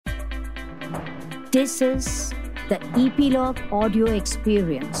This is the Epilogue Audio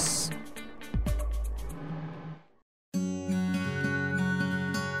Experience.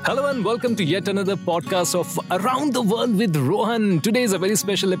 Hello and welcome to yet another podcast of Around the World with Rohan. Today is a very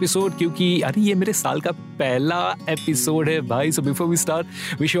special episode क्योंकि अरे ये मेरे साल का पहला episode है भाई. So before we start,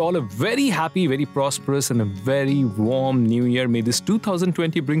 wish you all a very happy, very prosperous and a very warm new year. May this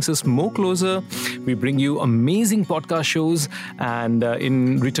 2020 brings us more closer. We bring you amazing podcast shows and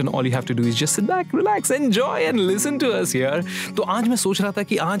in return all you have to do is just sit back, relax, enjoy and listen to us here. तो आज मैं सोच रहा था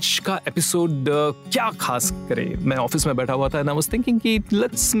कि आज का episode क्या खास करे. मैं ऑफिस में बैठा हुआ था and I was thinking कि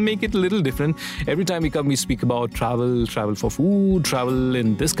let's make it a little different. Every time we come, we speak about travel for food, travel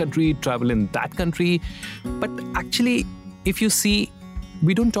in this country, travel in that country. But actually, if you see,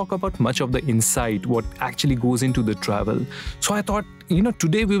 we don't talk about much of the insight, what actually goes into the travel. So I thought,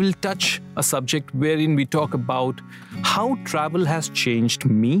 today we will touch a subject wherein we talk about how travel has changed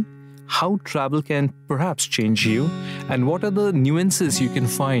me, how travel can perhaps change you, and what are the nuances you can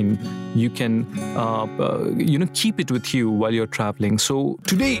find. You can, keep it with you while you're traveling. So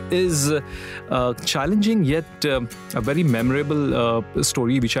today is challenging yet a very memorable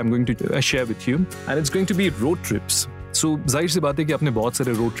story which I'm going to share with you, and it's going to be road trips. So, जाहिर सी बात है कि आपने बहुत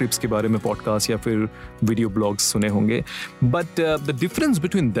सारे road trips के बारे में पॉडकास्ट या फिर वीडियो ब्लॉग्स सुने होंगे. But the difference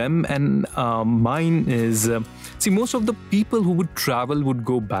between them and mine is, most of the people who would travel would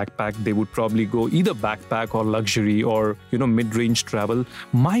go backpack. They would probably go either backpack or luxury or, mid-range travel.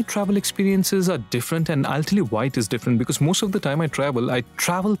 My travel experiences are different, and I'll tell you why it is different. Because most of the time I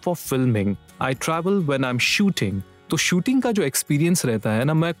travel for filming. I travel when I'm shooting. तो shooting का जो experience रहता है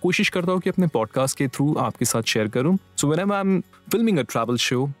ना, मैं कोशिश करता हूँ कि अपने पॉडकास्ट के थ्रू आपके साथ शेयर करूँ. So whenever I am filming a travel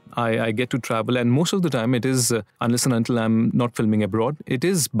show, I get to travel, and most of the time it is, unless and until I'm not filming abroad, it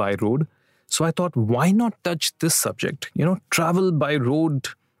is by road. So I thought, why not touch this subject? Travel by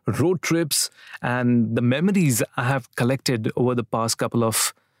road trips, and the memories I have collected over the past couple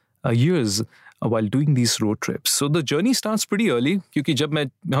of years while doing these road trips. So the journey starts pretty early, क्योंकि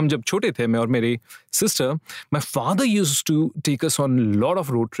हम जब छोटे थे, मैं और मेरे sister, my father used to take us on a lot of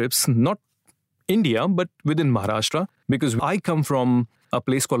road trips, not India, but within Maharashtra, because I come from a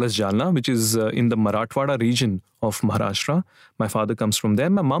place called as Jalna, which is in the Marathwada region of Maharashtra. My father comes from there.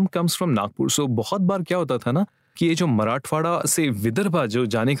 My mom comes from Nagpur. So बहुत बार क्या होता था ना कि ये जो मराठवाड़ा से विदर्भा जो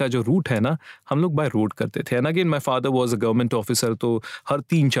जाने का जो रूट है ना, हम लोग बाय रोड करते थे. And again my father was a government officer, तो हर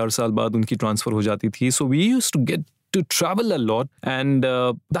 3-4 साल बाद उनकी ट्रांसफर हो जाती थी. So we used to get to travel a lot, and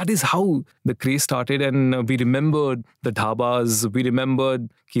that is how the craze started. And we remembered the dhabas, we remembered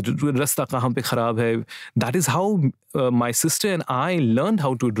कि रास्ता कहाँ पे खराब है. That is how my sister and I learned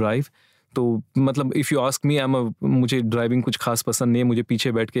how to drive. तो मतलब if you ask me, मुझे driving कुछ खास पसंद नहीं है, मुझे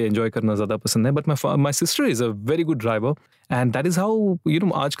पीछे बैठ के एंजॉय करना ज़्यादा पसंद है. But my sister is a very good driver, and that is how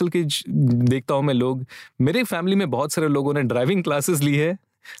आजकल के देखता हूँ मैं लोग, मेरे फैमिली में बहुत सारे लोगों ने ड्राइविंग क्लासेस ली है,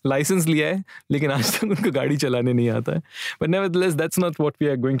 लाइसेंस लिया है, लेकिन आज तक उनको गाड़ी चलाने नहीं आता है. But nevertheless that's not what we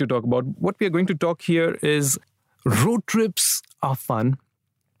are going to talk about. What we are going to talk here is road trips are fun.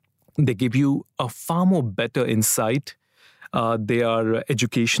 They give you a far more better insight. They are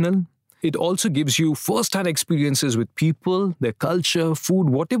educational. It also gives you first-hand experiences with people, their culture, food,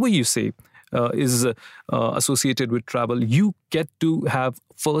 whatever you say is associated with travel. You get to have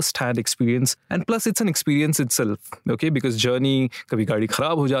first-hand experience, and plus it's an experience itself, okay? Because journey, कभी गाड़ी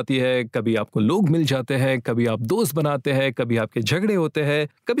खराब हो जाती है, कभी आपको लोग मिल जाते हैं, कभी आप दोस्त बनाते हैं, कभी आपके झगड़े होते हैं,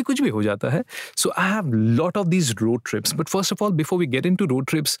 कभी कुछ भी हो जाता है. So I have lot of these road trips. But first of all, before we get into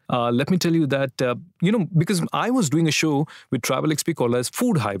road trips, let me tell you that, because I was doing a show with Travel XP called as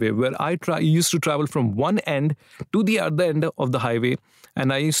Food Highway, where I used to travel from one end to the other end of the highway,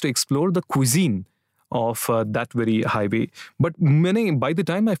 and I used to explore the cuisine of that very highway. But by the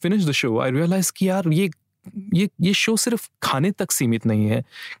time I finished the show, I realized कि यार ये show सिर्फ खाने तक सीमित नहीं है,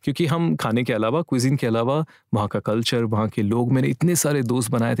 क्योंकि हम खाने के अलावा, क्विजीन के अलावा, वहाँ का कल्चर, वहाँ के लोग, मैंने इतने सारे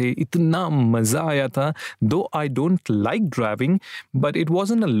दोस्त बनाए थे, इतना मज़ा आया था. Though I don't like driving, but it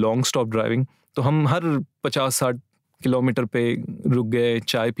wasn't a long stop driving. तो हम हर 50-60 किलोमीटर पे रुक गए,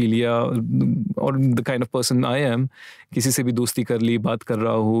 चाय पी लिया, और the kind of person I am, किसी से भी दोस्ती कर ली, बात कर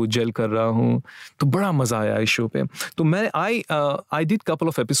रहा हूँ, जेल कर रहा हूँ, तो बड़ा मज़ा आया इस शो पे. तो मैं I did couple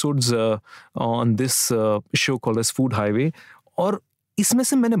of episodes on this show called as Food Highway, और इसमें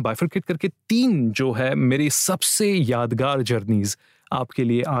से मैंने बाइफरकेट करके 3 जो है मेरी सबसे यादगार जर्नीज आपके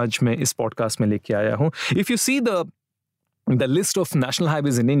लिए आज मैं इस पॉडकास्ट में लेके आया हूँ. If you see the list of national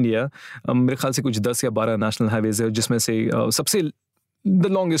highways in India, मेरे ख्याल से कुछ 10 या 12 national highways है, जिसमें से सबसे the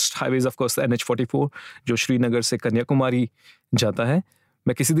longest highways of course NH44 जो श्रीनगर से कन्याकुमारी जाता है.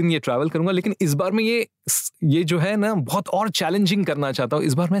 मैं किसी दिन ये ट्रैवल करूंगा, लेकिन इस बार मैं ये जो है ना बहुत और चैलेंजिंग करना चाहता हूँ.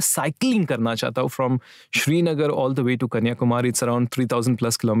 इस बार मैं साइकिलिंग करना चाहता हूँ from Srinagar all the way to Kanyakumari. It's around 3000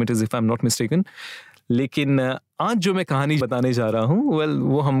 plus kilometres if I am not mistaken. लेकिन आज जो मैं कहानी बताने जा रहा हूँ, वेल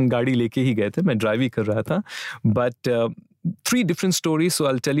वो हम गाड़ी लेके ही गए थे, मैं ड्राइव ही कर रहा था. But 3 different stories, so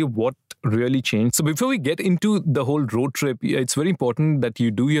I'll tell you what really changed. So before we get into the whole road trip, it's very important that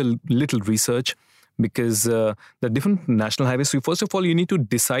you do your little research because the different national highways. So first of all, you need to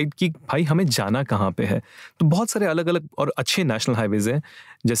decide कि भाई हमें जाना कहाँ पे है. तो बहुत सारे अलग अलग और अच्छे नेशनल हाईवेज हैं,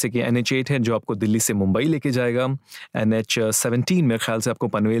 जैसे कि NH8 है जो आपको दिल्ली से मुंबई लेके जाएगा. NH17 मेरे ख्याल से आपको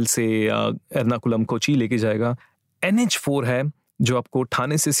पनवेल से एर्नाकुलम कोची लेके जाएगा. NH4 है जो आपको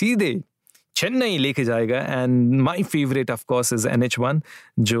ठाणे से सीधे चेन्नई लेके जाएगा. And my favourite of course is NH1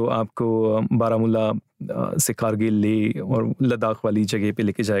 जो आपको बारामूला से कारगिल ले और लद्दाख वाली जगह पे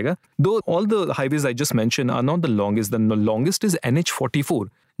लेके जाएगा. Though all the highways I just mention are not the longest is NH44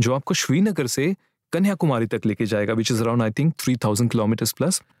 जो आपको श्रीनगर से कन्याकुमारी तक लेके जाएगा, which is around I think 3000 kilometers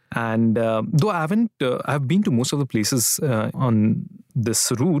plus. And though I've been to most of the places on this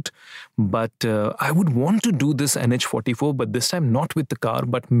route, but I would want to do this NH44, but this time not with the car,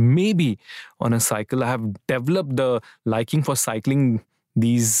 but maybe on a cycle. I have developed the liking for cycling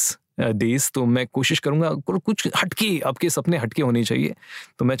these days, तो मैं कोशिश करूंगा कुछ हटके, आपके सपने हटके होने चाहिए.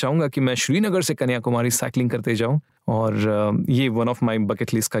 तो मैं चाहूंगा कि मैं श्रीनगर से कन्याकुमारी साइकिलिंग करते जाऊं, और ये one of my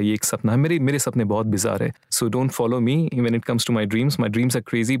bucket list का ये एक सपना है. मेरे सपने बहुत बिजार है, so don't follow me when it comes to my dreams are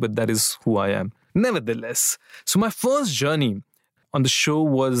crazy, but that is who I am. Nevertheless, so my first journey on the show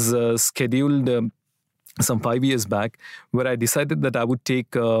was scheduled some 5 years back, where I decided that I would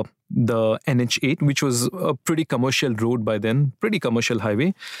take the NH8, which was a pretty commercial road by then, pretty commercial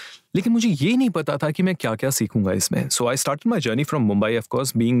highway. लेकिन मुझे ये नहीं पता था कि मैं क्या क्या सीखूंगा इसमें. So I started my journey from Mumbai, of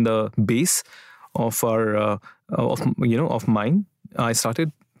course, being the base of our of mine. I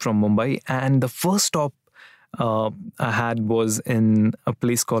started from Mumbai, and the first stop I had was in a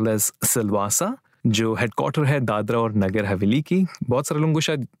place called as Silvassa, जो headquarter है दादरा और नगर हवेली की. बहुत सारे लोगों को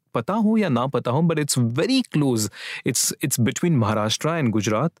शायद पता हो या ना पता हो, but it's very close. It's between Maharashtra and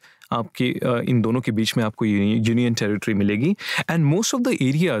Gujarat. आपके इन दोनों के बीच में आपको यूनियन टेरिटरी मिलेगी. And most of the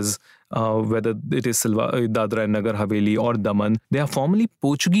areas whether it is Dadra and Nagar Haveli or Daman, they are formerly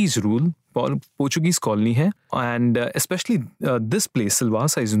Portuguese rule, Portuguese colony है. And especially this place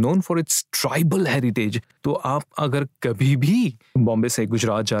Silvassa is known for its tribal heritage. तो आप अगर कभी भी बॉम्बे से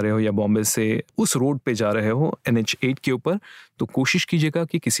गुजरात जा रहे हो या बॉम्बे से उस रोड पे जा रहे हो NH8 के ऊपर, तो कोशिश कीजिएगा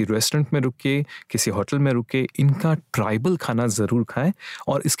कि किसी रेस्टोरेंट में रुक के, किसी होटल में रुक के इनका ट्राइबल खाना ज़रूर खाएं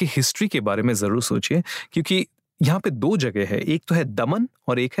और इसकी हिस्ट्री के बारे में ज़रूर सोचिए. क्योंकि यहाँ पे 2 जगह है, एक तो है दमन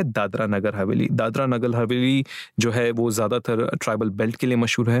और एक है दादरा नगर हवेली. दादरा नगर हवेली जो है वो ज़्यादातर ट्राइबल बेल्ट के लिए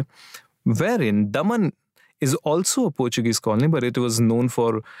मशहूर है. Where in Daman is also a Portuguese colony, but it was known for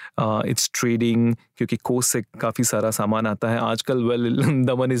its trading, क्योंकि कोस्ट से काफ़ी सारा सामान आता है आजकल.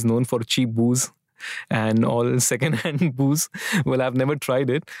 Daman is known for cheap booze and all second-hand booze. Well, I've never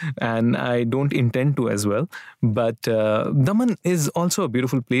tried it, and I don't intend to as well. But Daman is also a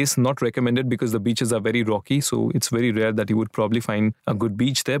beautiful place. Not recommended because the beaches are very rocky, so it's very rare that you would probably find a good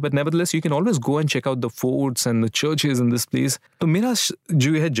beach there. But nevertheless, you can always go and check out the forts and the churches in this place. तो मेरा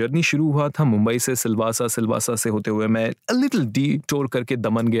जो है journey शुरू हुआ था मुंबई से सिलवासा से होते हुए मैं a little detour करके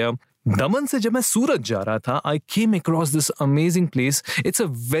दमन गया. दमन से जब मैं सूरत जा रहा था, I came across this amazing place. It's a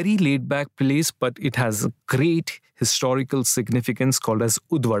very laid back place, but it has a great historical significance called as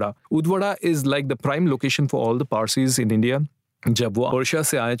Udwada. Udwada is like the prime location for all the Parsis in India. जब वो Persia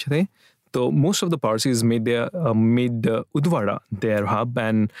से आए थे, तो most of the Parsis made Udwada their hub,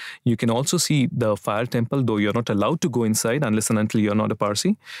 and you can also see the fire temple, though you're not allowed to go inside unless and until you're not a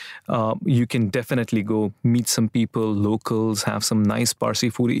Parsi. You can definitely go meet some people, locals, have some nice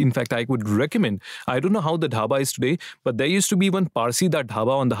Parsi food. In fact, I would recommend, I don't know how the dhaba is today, but there used to be one Parsi that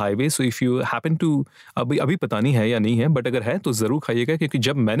dhaba on the highway. So if you happen to, अभी पता नहीं है या नहीं है, but अगर है तो ज़रूर खाइएगा, क्योंकि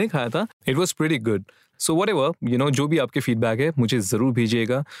जब मैंने खाया था, it was pretty good. So whatever, जो भी आपके फीडबैक है मुझे ज़रूर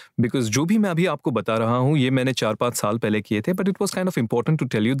भेजिएगा, बिकॉज जो भी मैं अभी आपको बता रहा हूँ ये मैंने 4-5 साल पहले किए थे, but it was kind of important to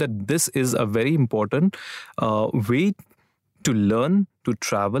tell you that this is a very important way to learn, to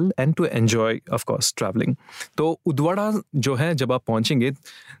travel and to enjoy, of course, traveling. तो उदवाड़ा जो है जब आप पहुंचेंगे,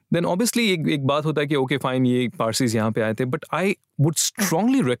 then obviously एक बात होता है कि okay fine ये Parsis यहाँ पे आए थे, but I would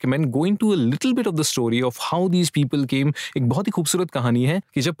strongly recommend going to a little bit of the story of how these people came. एक बहुत ही खूबसूरत कहानी है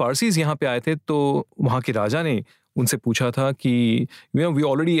कि जब Parsis यहाँ पे आए थे तो वहाँ के राजा ने उनसे पूछा था कि we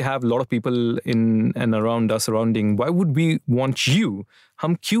already have a lot of people in and around us surrounding, why would we want you?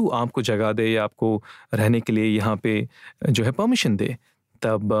 हम क्यों आपको जगह दे या आपको रहने के लिए यहाँ पे जो है परमिशन दे.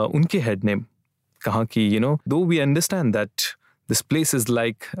 तब उनके हेड ने कहा कि though we understand that This place is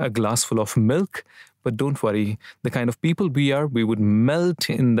like a glass full of milk. But don't worry, the kind of people we are, we would melt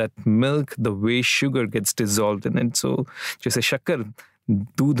in that milk the way sugar gets dissolved in it. So जैसे शक्कर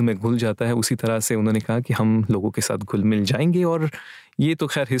दूध में घुल जाता है, उसी तरह से उन्होंने कहा कि हम लोगों के साथ घुल मिल जाएंगे. और ये तो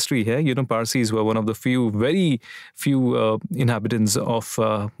खैर हिस्ट्री है. You know, Parsis were one of the very few inhabitants of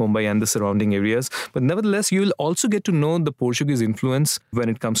Mumbai and the surrounding areas. But nevertheless, you will also get to know the Portuguese influence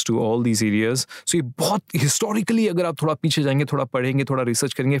when it comes to all these areas. So ये बहुत historically अगर आप थोड़ा पीछे जाएंगे, थोड़ा पढ़ेंगे, थोड़ा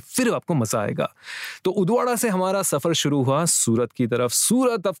रिसर्च करेंगे, फिर आपको मजा आएगा. तो उदवाड़ा से हमारा सफर शुरू हुआ सूरत की तरफ.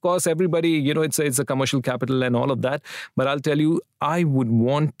 सूरत, of course, everybody, you know, it's a commercial capital and all of that. But I'll tell you, I would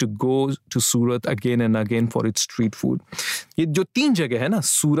want to go to Surat again and again for its street food. ये जो 3 जगह है ना,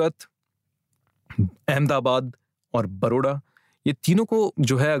 सूरत, अहमदाबाद और बड़ौदा, ये तीनों को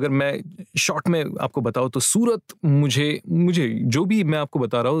जो है अगर मैं शॉर्ट में आपको बताऊं तो सूरत मुझे जो भी मैं आपको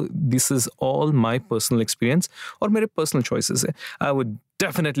बता रहा हूँ, this is all my personal experience और मेरे पर्सनल चॉइसेस है. I would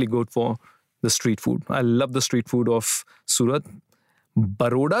definitely go for the street food. I love the street food of सूरत.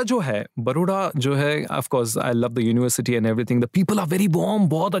 बड़ौदा जो है of course I love the university and everything. The people are very warm,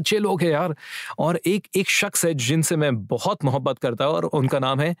 बहुत अच्छे लोग हैं यार. और एक शख्स है जिनसे मैं बहुत मोहब्बत करता हूँ और उनका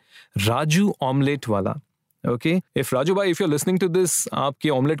नाम है राजू ऑमलेट वाला. ओके, इफ राजू भाई, if you are listening to this, आपके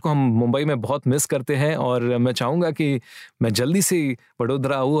ऑमलेट को हम मुंबई में बहुत मिस करते हैं और मैं चाहूँगा कि मैं जल्दी से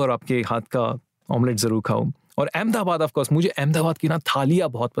वडोदरा आऊँ और आपके हाथ का ऑमलेट ज़रूर खाऊँ. और अहमदाबाद, ऑफ कोर्स मुझे अहमदाबाद की ना थालिया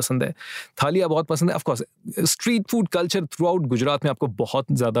बहुत पसंद है. Of course street food culture through out Gujarat में आपको बहुत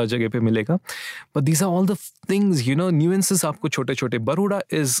ज़्यादा जगह पे मिलेगा. But these are all the things, you know, nuances आपको छोटे छोटे. Baroda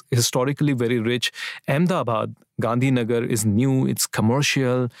is historically very rich. Ahmedabad, Gandhinagar is new, it's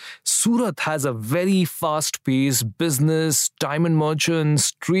commercial. Surat has a very fast pace business, diamond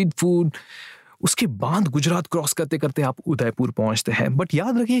merchants, street food. उसके बाद गुजरात क्रॉस करते करते आप उदयपुर पहुंचते हैं. बट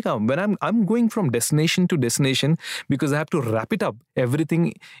याद रखिएगा, when I'm going from destination to destination because I have to wrap it up everything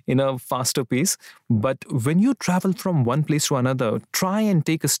in a faster pace. But when you travel from one place to another, try and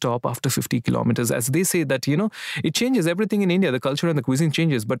take a stop after 50 kilometers. As they say that, you know, it changes everything in India. The culture and the cuisine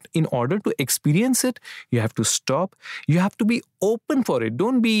changes. But in order to experience it, you have to stop. You have to be open for it.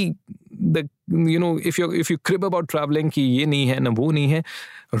 Don't be if you crib about traveling कि ये नहीं है ना वो नहीं है,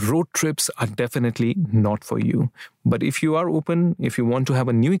 road trips are definitely not for you. But if you are open, if you want to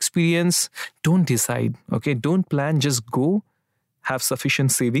have a new experience, don't decide, okay? Don't plan, just go. Have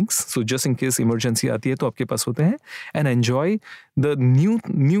sufficient savings, so just in case emergency आती है तो आपके पास होते हैं. And enjoy the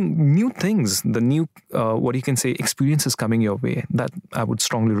new things, the new what you can say experiences coming your way. That I would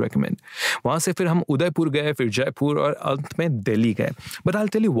strongly recommend. वहाँ से फिर हम उदयपुर गए, फिर जयपुर और अंत में दिल्ली गए. But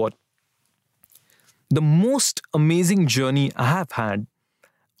I'll tell you what, the most amazing journey I have had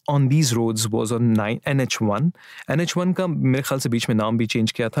on these roads was on NH1. NH1 का मेरे ख्याल से बीच में नाम भी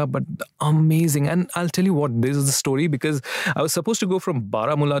चेंज किया था, but amazing. And I'll tell you what, this is the story because I was supposed to go from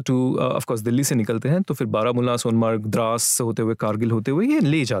Baramulla to, of course, Delhi से निकलते हैं तो फिर बारामूला, सोनमर्ग, द्रास से होते हुए, कारगिल होते हुए ये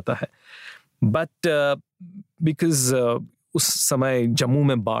ले जाता है. But because उस समय जम्मू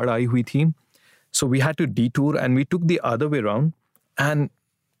में बाढ़ आई हुई थी, so we had to detour and we took the other way around. And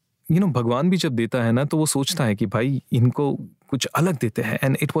you know, भगवान भी जब देता है ना तो वो सोचता है कि भाई इनको कुछ अलग देते हैं.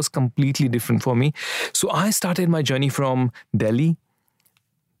 And it was completely different for me. So I started my journey from Delhi.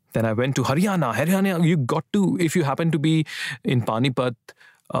 Then I went to Haryana. You got to, if you happen to be in Panipat,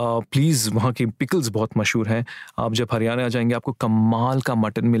 please वहाँ की पिकल्स बहुत मशहूर हैं. आप जब हरियाणा आ जाएंगे आपको कमाल का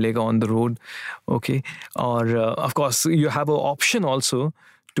मटन मिलेगा ऑन द रोड. ओके, और of course you have a option also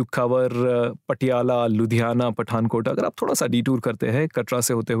to cover Patiala, Ludhiana, Pathankot. अगर आप थोड़ा सा डिटूर करते हैं, कटरा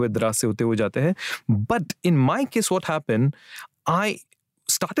से होते हुए, द्रास से होते हुए जाते हैं. But in my case what happened, I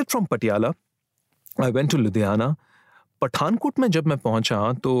started from Patiala, I went to Ludhiana. Pathankot में जब मैं पहुंचा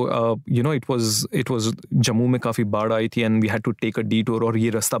तो you know it was Jammu में काफ़ी बाढ़ आई थी and we had to take a detour और ये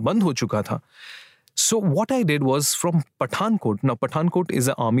रास्ता बंद हो चुका था. So what I did was from Pathankot, now Pathankot is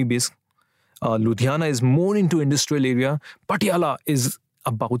a army base, Ludhiana is more into industrial area, Patiala is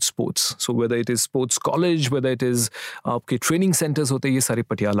about sports. So whether it is sports college, whether it is आपके training centers होते हैं, ये सारे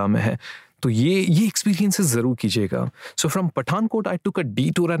पटियाला में है. तो ये experiences ज़रूर कीजिएगा. So from Pathankot I took a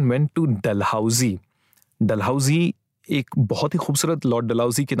detour and went to Dalhousie. Dalhousie एक बहुत ही खूबसूरत लॉर्ड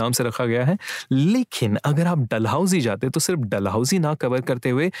डलहौजी के नाम से रखा गया है. लेकिन अगर आप डलहौजी जाते तो सिर्फ डलहौजी ना कवर करते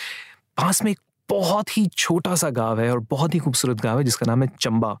हुए पास में एक बहुत ही छोटा सा गाँव है और बहुत ही खूबसूरत गाँव है जिसका नाम है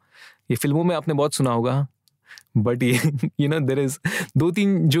चंबा. ये फिल्मों में आपने बहुत सुना होगा. बट ये यू नो देयर इज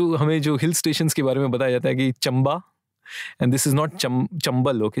 2-3 जो हमें जो हिल स्टेशंस के बारे में बताया जाता है कि Chamba, and this is not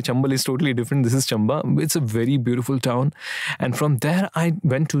Chambal, okay? Chambal is totally different. This is Chamba. It's a very beautiful town. And from there I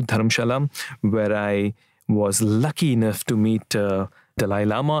went to Dharamshala where I was lucky enough to meet Dalai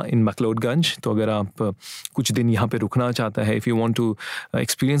Lama in McLeodganj. तो अगर आप कुछ दिन यहाँ पे रुकना चाहता है, if you want to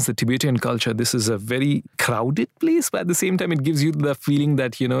experience the Tibetan culture, this is a very crowded place, but at the same time it gives you the feeling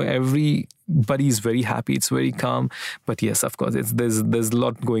that, you know, everybody is very happy, it's very calm. But yes, of course, there's a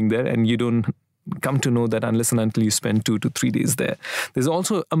lot going there, and you don't come to know that unless and until you spend 2 to 3 days there. There's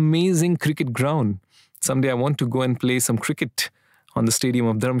also amazing cricket ground. Someday I want to go and play some cricket on the stadium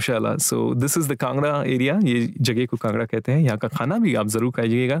of Dharamshala. So this is the Kangra area. ये जगह को कांगड़ा कहते हैं. यहाँ का खाना भी आप जरूर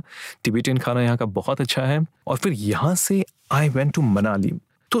खाइएगा. टिबेटियन खाना यहाँ का बहुत अच्छा है. और फिर यहाँ से I went to Manali.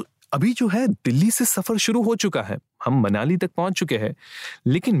 तो अभी जो है दिल्ली से सफर शुरू हो चुका है. हम मनाली तक पहुंच चुके हैं.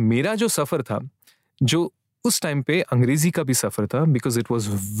 लेकिन मेरा जो सफर था, जो उस टाइम पे अंग्रेजी का भी सफर था, because it was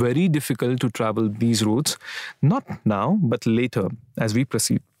very difficult to travel these roads. Not now, but later as we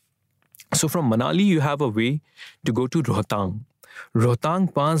proceed. So from Manali you have a way to go to Rohtang. Rohtang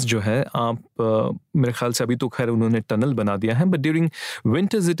पास जो है आप मेरे ख्याल से अभी तो खैर उन्होंने टनल बना दिया है, but during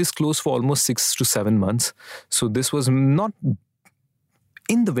winters it is close for almost 6 to 7 months. So this was not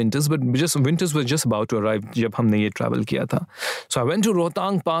in the winters, but just winters were just about to arrive जब हमने ये ट्रैवल किया था. सो I went to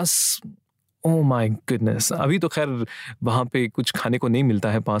Rohtang pass. Oh my goodness. अभी तो खैर वहाँ पे कुछ खाने को नहीं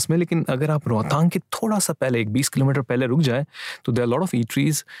मिलता है पास में, लेकिन अगर आप रोहतांग के थोड़ा सा पहले 20 किलोमीटर पहले रुक जाए तो there are lot of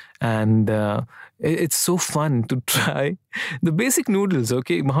eateries and it's so fun to try the basic noodles.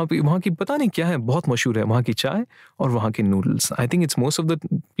 Okay, वहाँ की पता नहीं क्या है, बहुत मशहूर है वहाँ की चाय और वहाँ के noodles. I think it's most of the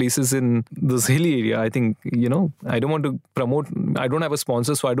places in this hilly area. I think, you know, I don't want to promote, I don't have a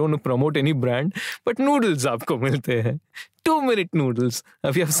sponsor, so I don't want to promote any brand, but noodles आपको मिलते हैं. 2 minute noodles,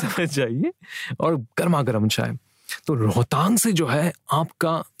 अभी आप समझ जाइए, और गर्मा गर्म चाय. तो रोहतांग से जो है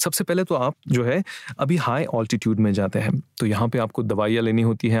आपका सबसे पहले तो आप जो है अभी हाई ऑल्टीट्यूड में जाते हैं, तो यहाँ पे आपको दवाइयाँ लेनी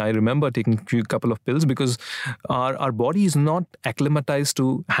होती हैं. I remember taking couple of pills because our body is not acclimatized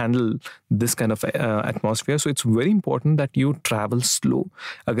to handle this kind of atmosphere. So it's very important that you travel slow.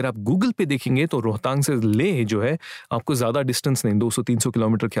 अगर आप गूगल पे देखेंगे तो रोहतांग से ले जो है आपको ज़्यादा डिस्टेंस नहीं, 200-300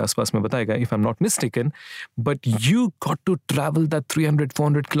 किलोमीटर के आसपास में बताएगा, if I am not mistaken. But you got to travel that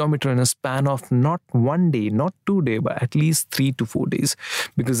 300-400 kilometre in a span of not 1 day, not 2 days, but at least 3 to 4 days,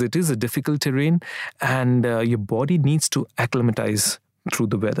 because it is a difficult terrain and your body needs to acclimatize through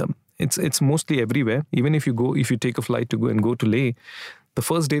the weather. It's mostly everywhere. Even if you take a flight to go to Leh, the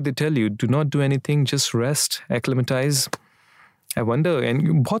first day they tell you do not do anything, just rest, acclimatize. I wonder, and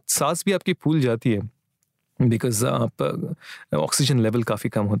बहुत सांस भी आपकी फूल जाती है because oxygen level काफ़ी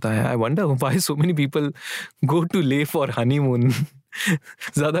कम होता है. I wonder why so many people go to Leh for honeymoon.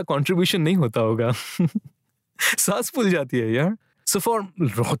 ज़्यादा contribution नहीं होता होगा. सांस फूल जाती है यार. So for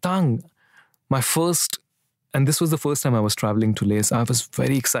Rohtang, my first, and this was the first time I was traveling to Leh, so I was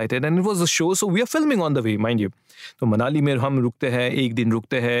very excited and it was a show, so we are filming on the way, mind you. तो मनाली में हम रुकते हैं, एक दिन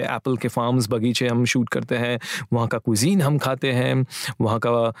रुकते हैं, Apple के फार्म्स, बगीचे हम शूट करते हैं, वहाँ का कुजीन हम खाते हैं,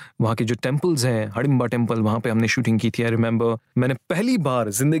 वहाँ के जो टेम्पल्स हैं, हडिम्बा टेम्पल, वहाँ पे हमने शूटिंग की थी. आई रिमेंबर मैंने पहली बार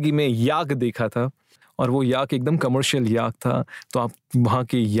जिंदगी में याक देखा था, और वो याक एकदम कमर्शियल याक था. तो आप वहाँ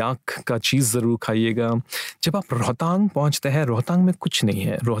के याक का चीज़ ज़रूर खाइएगा. जब आप रोहतांग पहुँचते हैं, रोहतांग में कुछ नहीं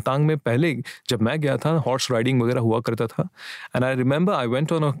है. रोहतांग में पहले जब मैं गया था हॉर्स राइडिंग वगैरह हुआ करता था. And I remember I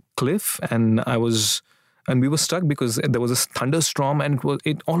went on a cliff and we were stuck because there was a thunderstorm and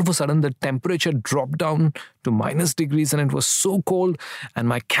all of a sudden the temperature dropped down to -degrees and it was so cold,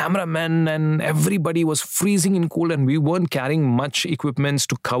 and my cameraman and everybody was freezing in cold and we weren't carrying much equipments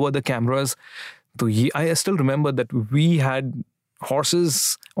to cover the cameras. So I still remember that we had horses,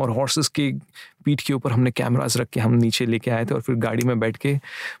 और horses के पीठ के ऊपर हमने cameras रख के हम नीचे लेके आए थे, और फिर गाड़ी में बैठ के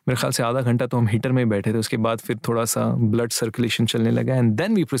मेरे ख्याल से आधा घंटा तो हम हीटर में बैठे थे. उसके बाद फिर थोड़ा सा ब्लड सर्कुलेशन चलने लगा, and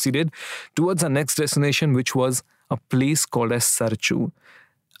then we proceeded towards our next destination which was a place called as Sarchu.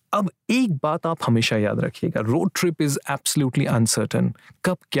 अब एक बात आप हमेशा याद रखिएगा, road trip is absolutely uncertain.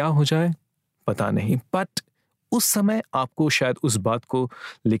 कब क्या हो जाए पता नहीं, बट उस समय आपको शायद उस बात को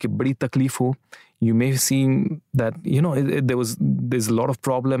लेके बड़ी तकलीफ हो. You may have seen that, you know, there's a lot of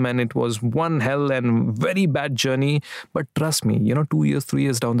problem and it was one hell and very bad journey. But trust me, you know, 2 years, 3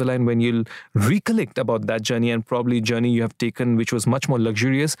 years down the line, when you'll recollect about that journey and probably journey you have taken, which was much more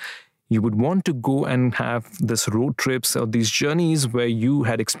luxurious, you would want to go and have this road trips or these journeys where you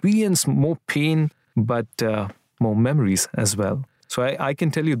had experienced more pain, but more memories as well. So I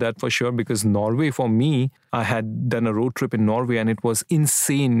can tell you that for sure, because Norway, for me, I had done a road trip in Norway and it was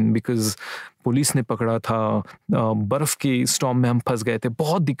insane because police ने पकड़ा था, बर्फ के storm में हम फंस गए थे,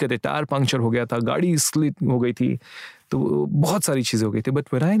 बहुत दिक्कत है, टायर पंक्चर हो गया था, गाड़ी स्लिप हो गई थी, तो बहुत सारी चीज़ें हो गई थी. But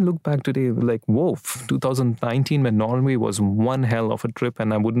when I look back today, like, whoa, 2019 में Norway was one hell of a trip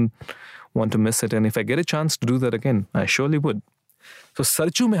and I wouldn't want to miss it. And if I get a chance to do that again, I surely would. So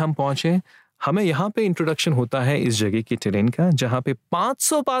Sarchu में हम पहुँचे. हमें यहाँ पे introduction होता है इस जगह की ट्रेन का, जहाँ पे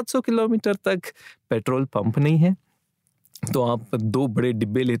 500 किलोमीटर तक पेट्रोल पंप नहीं है। तो आप 2 बड़े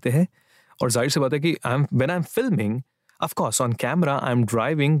डिब्बे लेते हैं, और जाहिर सी बात है कि when I am filming, of course on camera I'm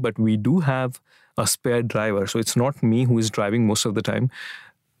driving, but we do have a spare driver, so it's not me who is driving most of the time.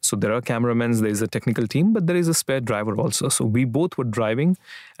 So there are cameramen, there is a technical team, but there is a spare driver also. So we both were driving,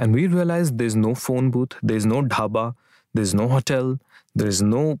 and we realized there's no phone booth, there's no dhaba, there's no hotel, there is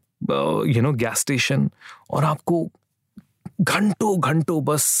no gas station, और आपको घंटों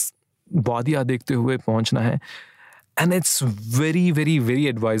बस वादियाँ देखते हुए पहुंचना है. And it's very, very, very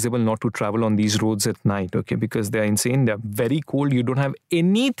advisable not to travel on these roads at night, okay? Because they are insane, they are very cold, you don't have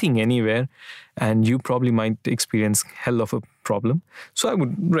anything anywhere, and you probably might experience hell of a problem. So I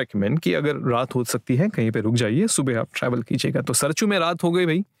would recommend कि अगर रात हो सकती है कहीं पे रुक जाइए, सुबह आप ट्रैवल कीजिएगा. तो सरचू में रात हो गई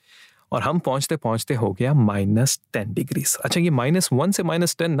भाई, और हम पहुंचते पहुंचते हो गया -10 डिग्रीज. अच्छा, ये -1 से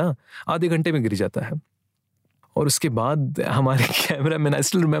 -10 ना आधे घंटे में गिर जाता है. और उसके बाद हमारे cameraman, I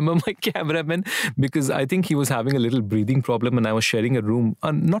still remember my cameraman, because I think he was having a little breathing problem and I was sharing a room,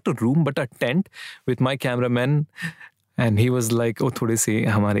 not a room but a tent with my cameraman, and he was like, वो थोड़े से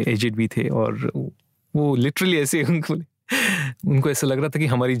हमारे aged भी थे, और वो literally ऐसे उनको ऐसा लग रहा था कि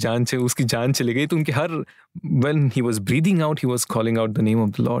हमारी जान उसकी जान चली गई. तो उनके हर when he was breathing out, he was calling out the name of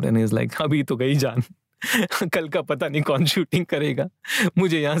the lord, and he is like, अभी तो गई जान, कल का पता नहीं कौन शूटिंग करेगा,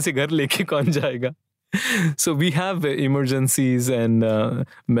 मुझे यहाँ से घर लेके कौन जाएगा. So we have emergencies and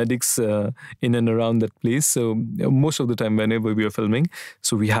medics in and around that place. So most of the time whenever we were filming,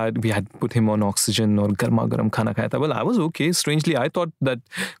 so we had put him on oxygen और गर्मा गर्म खाना खाया था. Well, I was okay. Strangely, I thought that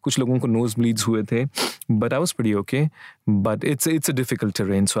कुछ लोगों को nose bleeds हुए थे, but I was pretty okay. But it's a difficult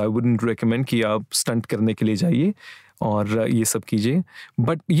terrain, so I wouldn't recommend कि आप stunt करने के लिए जाइए और ये सब कीजिए.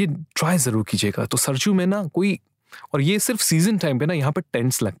 But ये try ज़रूर कीजिएगा. तो सरचू में ना कोई, और ये सिर्फ सीजन टाइम पे ना यहाँ पर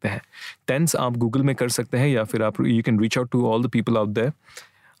टेंट्स लगते हैं. टेंट्स आप गूगल में कर सकते हैं, या फिर आप you can reach out to all the people out there.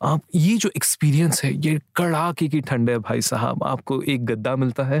 आप ये जो एक्सपीरियंस है, ये कड़ाके की ठंड है भाई साहब. आपको एक गद्दा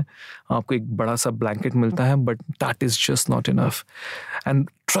मिलता है, आपको एक बड़ा सा ब्लैंकेट मिलता है, but that is just not enough. And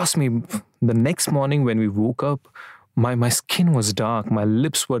trust me, the next morning when we woke up, my skin was dark, my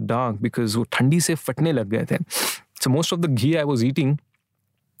lips were dark, because वो ठंडी से फटने लग गए थे. So most of the ghee I was eating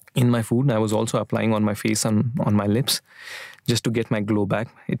in my food, I was also applying on my face and on my lips just to get my glow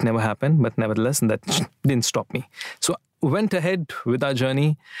back. It never happened, but nevertheless that didn't stop me. So went ahead with our journey,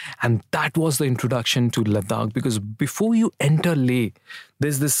 and that was the introduction to Ladakh. Because before you enter Leh,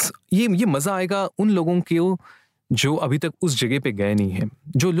 there's this, ये मज़ा आएगा उन लोगों को जो अभी तक उस जगह पे गए नहीं हैं.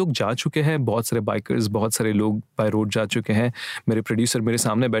 जो लोग जा चुके हैं, बहुत सारे बाइकर्स, बहुत सारे लोग बाय रोड जा चुके हैं. मेरे प्रोड्यूसर मेरे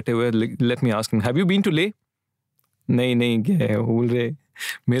सामने बैठे हुए, let me ask him, have you been to ले? नहीं गए. बोल रहे,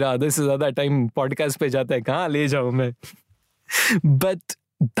 मेरा आधे से ज़्यादा टाइम पॉडकास्ट पे जाता है, कहाँ ले जाऊँ मैं. But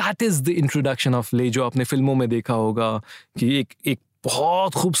that is the introduction of ले, जो आपने फिल्मों में देखा होगा कि एक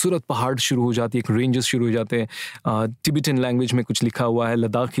बहुत खूबसूरत पहाड़ शुरू हो जाती है, एक रेंजेस शुरू हो जाते हैं, टिबेटन लैंग्वेज में कुछ लिखा हुआ है,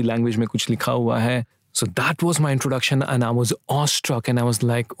 लद्दाखी लैंग्वेज में कुछ लिखा हुआ है. So that was my introduction, and I was awestruck, and I was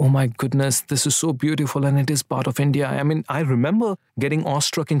like, oh my goodness, this is so beautiful, and it is part of India. I mean, I remember getting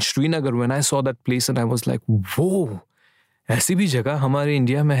awestruck in Srinagar when I saw that place, and I was like, whoa, ऐसी भी जगह हमारे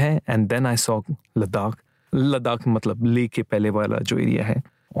India में है. And then I saw Ladakh मतलब ले के पहले वाला जो एरिया है,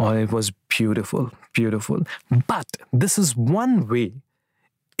 और it was beautiful. But this is one way.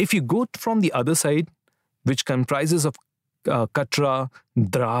 If you go from the other side, which comprises of Katra,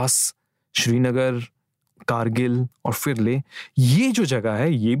 Dras, Srinagar, Kargil और फिर ले, ये जो जगह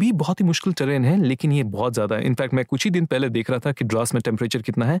है ये भी बहुत ही मुश्किल टेरेन है, लेकिन ये बहुत ज़्यादा है. इनफैक्ट मैं कुछ ही दिन पहले देख रहा था कि ड्रास में टेम्परेचर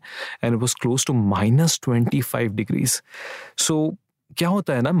कितना है, and it was close to -25 degrees. So क्या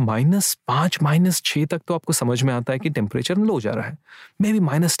होता है ना, -5 -6 तक तो आपको समझ में आता है कि टेम्परेचर लो जा रहा है. मे बी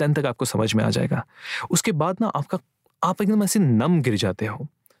 -10 तक आपको समझ में आ जाएगा. उसके बाद ना आप एकदम ऐसे नम गिर जाते हो.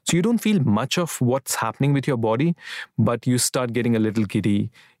 So you don't feel much of what's happening with your body, but you start getting a little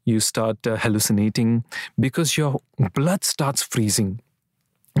giddy, you start hallucinating, because your blood starts freezing.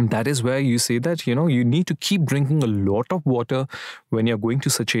 And that is where you say that, you need to keep drinking a lot of water when you're going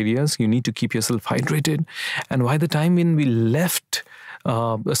to such areas. You need to keep yourself hydrated. And by the time when we left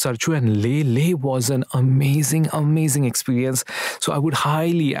Sarchu and Leh was an amazing experience. So I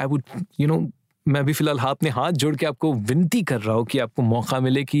would, मैं अभी फिलहाल अपने हाथ जोड़ के आपको विनती कर रहा हूँ कि आपको मौका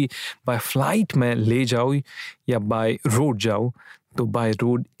मिले कि बाय फ्लाइट में ले जाओ या बाय रोड जाओ, तो by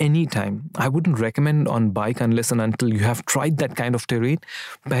road any time. I wouldn't recommend on bike unless and until you have tried that kind of terrain.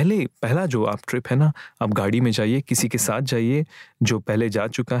 पहला जो आप ट्रिप है ना, आप गाड़ी में जाइए, किसी के साथ जाइए जो पहले जा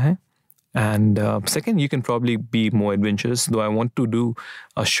चुका है. And second, you can probably be more adventurous, though I want to do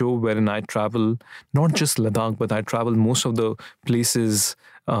a show wherein I travel not just Ladakh, but I travel most of the places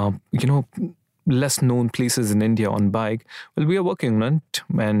less known places in India on bike. Well, we are working on it,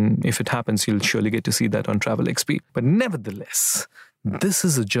 and if it happens, you'll surely get to see that on Travel XP. But nevertheless, this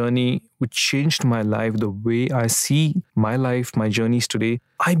is a journey which changed my life, the way I see my life, my journeys today.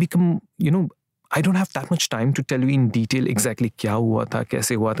 I become, I don't have that much time to tell you in detail exactly क्या हुआ था,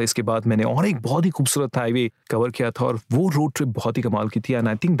 कैसे हुआ था. इसके बाद मैंने और एक बहुत ही खूबसूरत हाईवे कवर किया था और वो रोड ट्रिप बहुत ही कमाल की थी. And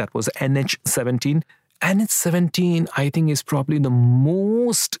I think that was NH17. NH17, I think, is probably the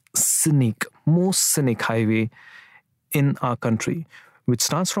most scenic highway in our country, which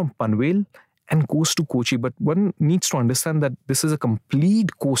starts from Panvel and goes to Kochi. But one needs to understand that this is a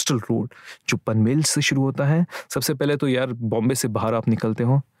complete coastal road. जो पनवेल से शुरू होता है, सबसे पहले तो यार बॉम्बे से बाहर आप निकलते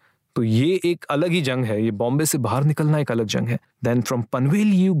हो तो ये एक अलग ही जंग है. ये बॉम्बे से बाहर निकलना एक अलग जंग है. Then from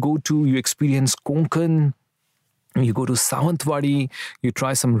Panvel you experience Konkan. You go to Sawantwadi, you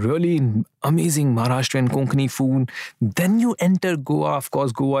try some really amazing Maharashtrian Konkani food. Then you enter Goa. Of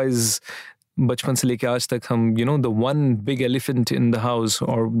course, Goa is बचपन से लेके आज तक हम, the one big elephant in the house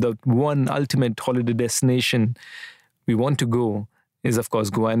or the one ultimate holiday destination we want to go is, of course,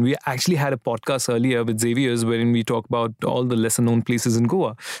 Goa. And we actually had a podcast earlier with Xavier's wherein we talk about all the lesser known places in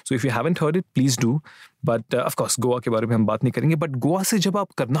Goa. So if you haven't heard it, please do. But of course, Goa के बारे में हम बात नहीं करेंगे. But Goa से जब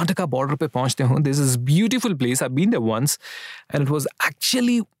आप कर्नाटका border पे पहुंचते हो, there's this beautiful place. I've been there once, and it was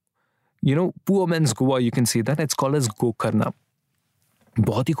actually, poor man's Goa. You can see that. It's called as Gokarna.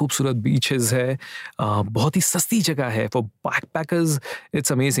 बहुत ही खूबसूरत बीचेस है, बहुत ही सस्ती जगह है. For backpackers,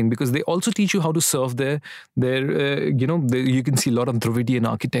 it's amazing because they also teach you how to surf there. You can see a lot of Dravidian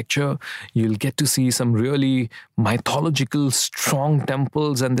architecture. You'll get to see some really mythological, strong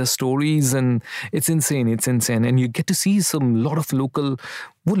temples and their stories, and it's insane. And you get to see lot of local.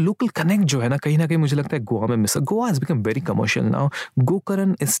 वो local connect जो है ना कहीं मुझे लगता है गोवा में miss. Goa has become very commercial now.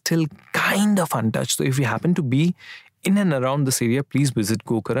 Gokaran is still kind of untouched. So if you happen to be in and around this area, please visit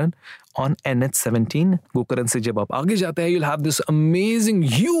Gokaran on NH17. Gokaran से जब आप आगे जाते हैं, you'll have this amazing,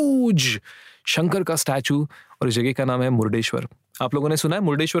 huge Shankar का statue, और इस जगह का नाम है मुर्डेश्वर. आप लोगों ने सुना है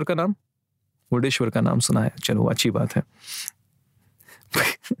मुर्डेश्वर का नाम? मुर्डेश्वर का नाम सुना है, चलो अच्छी बात है.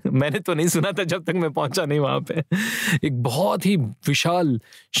 मैंने तो नहीं सुना था जब तक मैं पहुंचा नहीं वहां पे. एक बहुत ही विशाल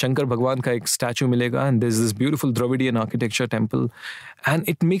शंकर भगवान का एक स्टैचू मिलेगा, and there's this beautiful Dravidian architecture temple, and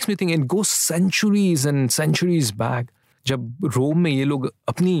it makes me think it goes centuries and centuries back. जब रोम में ये लोग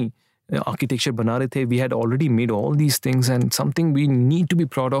अपनी आर्किटेक्चर बना रहे थे, we had already made all these things, and something we need to be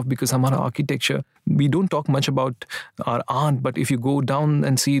proud of because हमारा architecture, we don't talk much about our art, but if you go down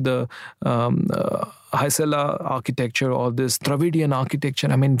and see the Haisala architecture or this Dravidian architecture,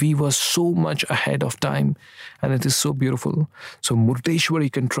 I mean, we were so much ahead of time, and it is so beautiful. So Murdeshwar you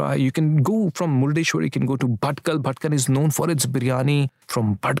can try. You can go from Murdeshwar, you can go to Bhatkal. Bhatkal is known for its biryani.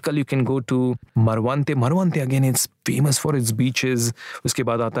 From Bhatkal you can go to Marwante. Marwante again, it's famous for its beaches. उसके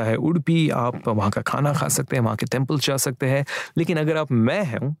बाद आता है उडुपी. आप वहाँ का खाना खा सकते हैं, वहाँ के टेम्पल जा सकते हैं. लेकिन अगर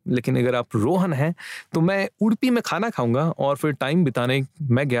आप रोहन हैं तो मैं उडुपी में खाना खाऊंगा और फिर टाइम बिताने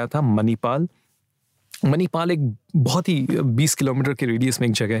मैं गया था मणिपाल. मणिपाल एक बहुत ही 20 किलोमीटर के रेडियस में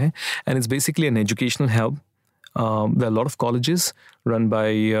एक जगह है, and it's basically an educational hub. There are a lot of colleges run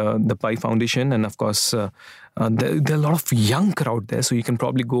by the Pai Foundation, and of course there are a lot of young crowd there, so you can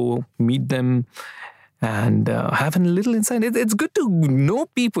probably go meet them and have a little insight. It's good to know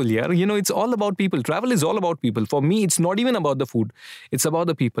people here. It's all about people. Travel is all about people. For me, it's not even about the food. It's about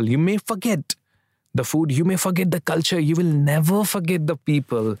the people. You may forget the food, you may forget the culture, you will never forget the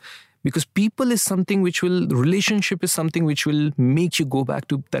people. Because relationship is something which will make you go back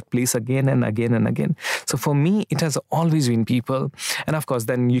to that place again and again and again. So for me, it has always been people. And of course,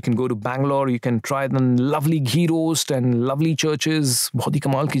 then you can go to Bangalore, you can try the lovely ghee roast and lovely churches. बहुत ही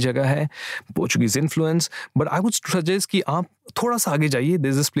कमाल की जगह है, Portuguese influence. But I would suggest कि आप थोड़ा सा आगे जाइए.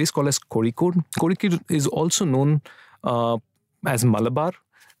 There's this place called as Kozhikode. Kozhikode is also known as Malabar.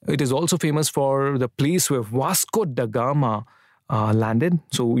 It is also famous for the place where Vasco da Gama landed.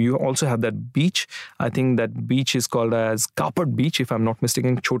 So you also have that beach. I think that beach is called as Kapat Beach, if I'm not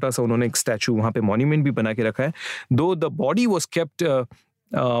mistaken. छोटा सा उन्होंने एक statue वहाँ पे monument भी बना के रखा है. Though the body was kept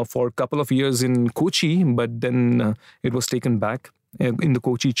for a couple of years in Kochi, but then it was taken back in the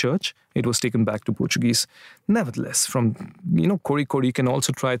Kochi church. It was taken back to Portuguese. Nevertheless, from Kozhikode, you can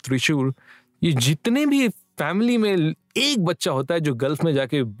also try Thrissur. ये जितने भी family में एक बच्चा होता है जो gulf में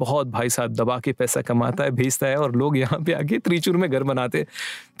जाके बहुत भाई साहब दबा के पैसा कमाता है, भेजता है, और लोग यहाँ पे आके त्रिचूर में घर बनाते हैं,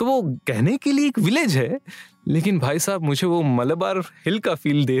 तो वो कहने के लिए एक विलेज है, लेकिन भाई साहब मुझे वो मलबार हिल का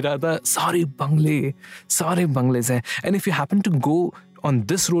फील दे रहा था. सारे बंगले हैं. And if you happen to go on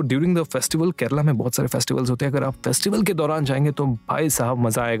this road during the festival, Kerala में बहुत सारे festivals होते हैं, अगर आप festival के दौरान जाएंगे तो भाई साहब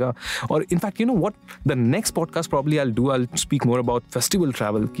मज़ा आएगा. और in fact, you know what, the next podcast probably I'll speak more about festival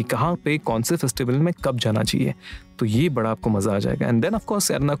travel, कि कहाँ पे कौन से festival में कब जाना चाहिए. तो ये बड़ा आपको मज़ा आ जाएगा. And then of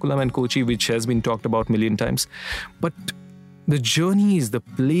course Ernakulam and Kochi, which has been talked about million times. But the journeys, the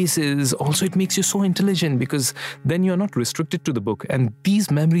places, also it makes you so intelligent, because then you're not restricted to the book. And these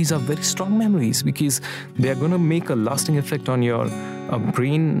memories are very strong memories, because they are going to make a lasting effect on your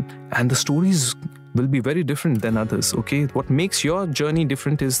brain, and the stories will be very different than others, okay? What makes your journey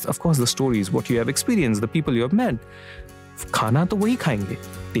different is, of course, the stories, what you have experienced, the people you have met. खाना तो वही खाएंगे,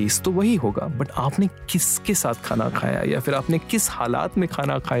 test तो वही होगा, but आपने किसके साथ खाना खाया, या फिर आपने किस हालात में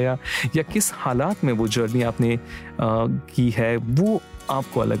खाना खाया, या किस हालात में वो जर्नी आपने की है, वो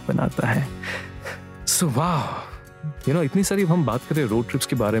आपको अलग बनाता है. सो वाह, यू नो, इतनी सारी हम बात करें रोड ट्रिप्स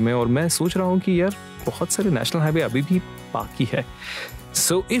के बारे में, और मैं सोच रहा हूँ कि यार बहुत सारे नेशनल हाईवे अभी भी बाकी है.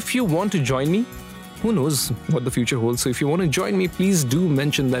 So if you want to join me, who knows what the future holds. So if you want to join me, please do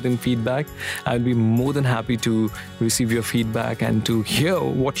mention that in feedback. I'll be more than happy to receive your feedback and to hear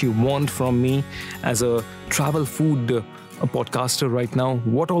what you want from me as a travel food a podcaster right now.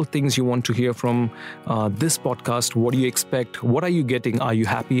 What all things you want to hear from this podcast? What do you expect? What are you getting? Are you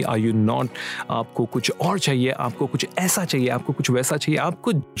happy? Are you not? आपको कुछ और चाहिए, आपको कुछ ऐसा चाहिए, आपको कुछ वैसा चाहिए,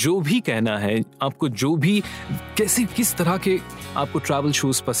 आपको जो भी कहना है, आपको जो भी किस तरह के आपको ट्रैवल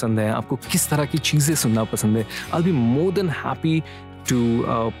शोज पसंद है, आपको किस तरह की चीज़ें सुनना पसंद है, I'll be more than happy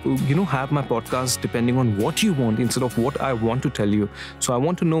to have my podcast depending on what you want instead of what I want to tell you. So I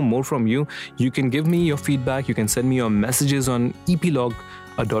want to know more from you. You can give me your feedback. You can send me your messages on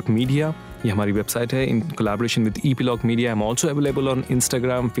eplog.media. ये हमारी website है in collaboration with Eplog Media. I'm also available on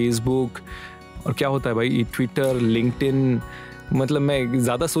Instagram, Facebook, और क्या होता है भाई, Twitter, LinkedIn. मतलब मैं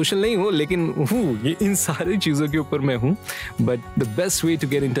ज़्यादा सोशल नहीं हूँ, लेकिन हूँ, इन सारी चीज़ों के ऊपर मैं हूँ. But the best way to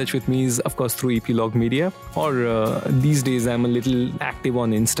get in touch with me is of course through Eplog Media, और these days I'm a little active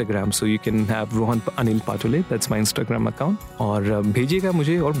on Instagram, so you can have Rohan Anil Patole, that's my Instagram account. और भेजिएगा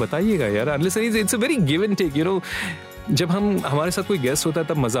मुझे और बताइएगा यार. Listen, it's a very give and take, you know. जब हमारे साथ कोई गेस्ट होता है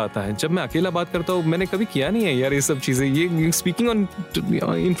तब मज़ा आता है. जब मैं अकेला बात करता हूँ, मैंने कभी किया नहीं है यार ये सब चीज़ें. ये speaking on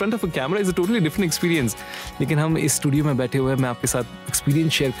in front of a camera is a totally different experience. लेकिन हम इस स्टूडियो में बैठे हुए हैं, मैं आपके साथ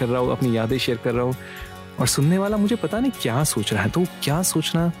एक्सपीरियंस शेयर कर रहा हूँ, अपनी यादें शेयर कर रहा हूँ, और सुनने वाला मुझे पता नहीं क्या सोच रहा है. तो क्या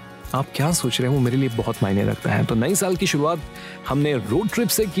सोचना, आप क्या सोच रहे हैं, वो मेरे लिए बहुत मायने रखता है. तो नई साल की शुरुआत हमने रोड ट्रिप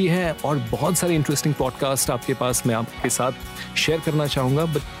से की है, और बहुत सारे इंटरेस्टिंग पॉडकास्ट आपके पास मैं आपके साथ शेयर करना चाहूँगा.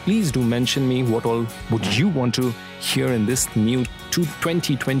 But please do mention me what all would you want to hear in this new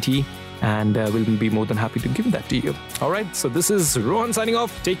 2020, and we'll be more than happy to give that to you. All right, so this is Rohan signing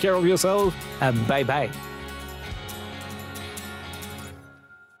off. Take care of yourself, and bye bye.